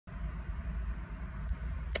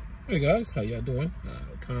Hey guys, how y'all doing?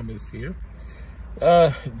 Thomas here.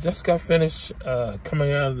 Just got finished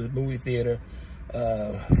coming out of the movie theater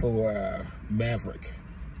for Maverick,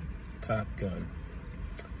 Top Gun.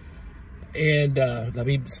 And let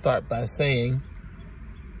me start by saying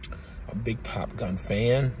I'm a big Top Gun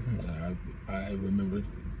fan. I remember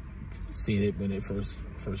seeing it when it first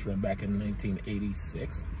ran back in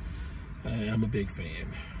 1986. I'm a big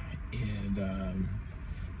fan, and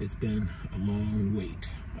it's been a long wait.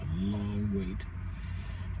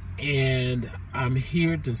 And I'm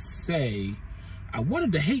here to say I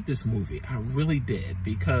wanted to hate this movie. I really did,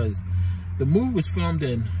 because the movie was filmed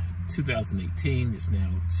in 2018. It's now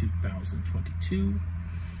 2022,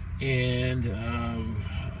 and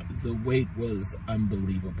the wait was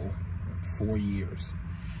unbelievable. 4 years.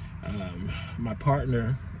 My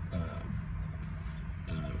partner,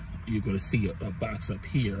 you're going to see a box up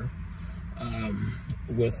here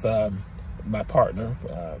with my partner.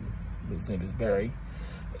 His name is Barry,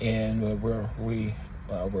 and we're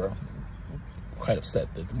quite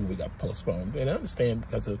upset that the movie got postponed. And I understand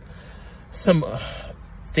because of some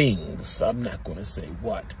things. I'm not going to say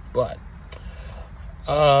what, but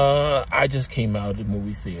I just came out of the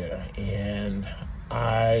movie theater and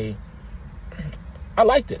I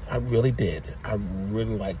liked it. I really did. I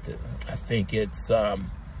really liked it. I think it's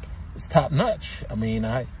top notch. I mean,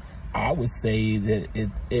 I would say that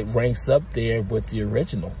it ranks up there with the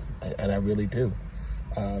original, and I really do.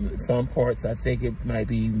 In some parts, I think it might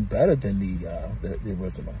be better than the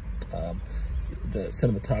original. The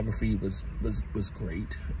cinematography was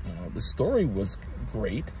great. The story was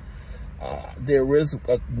great. There is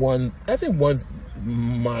one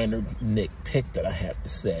minor nitpick that I have to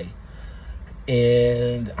say,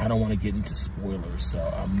 and I don't want to get into spoilers, so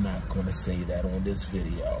I'm not going to say that on this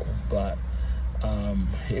video. But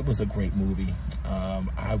it was a great movie.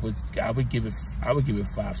 I would give it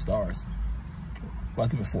 5 stars. Well, I'll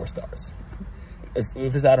give it 4 stars.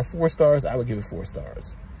 If it's out of 4 stars, I would give it 4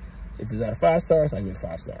 stars. If it's out of 5 stars, I give it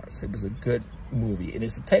 5 stars. It was a good movie, and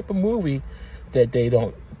it's the type of movie that they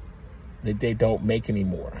don't make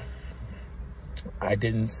anymore. I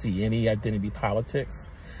didn't see any identity politics.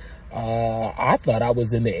 I thought I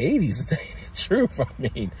was in the 80s, to tell you the truth. I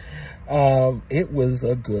mean, it was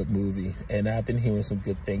a good movie, and I've been hearing some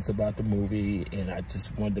good things about the movie, and I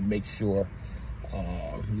just wanted to make sure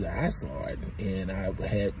that I saw it. And I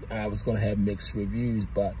was going to have mixed reviews,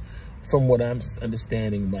 but from what I'm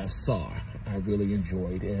understanding, what I saw, I really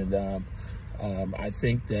enjoyed. And I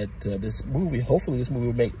think that hopefully this movie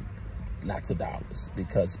will make lots of dollars,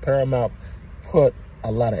 because Paramount put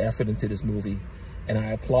a lot of effort into this movie, and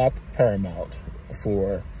I applaud Paramount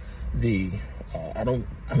for I'm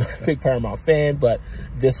not a big Paramount fan, but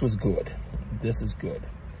this was good. This is good,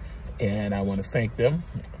 and I want to thank them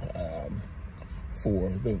for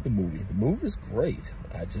the movie. The movie is great.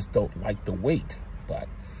 I just don't like the wait. But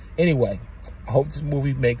anyway, I hope this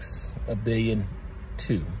movie makes $1.2 billion.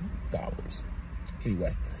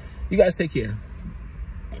 Anyway, you guys take care.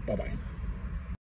 Bye-bye.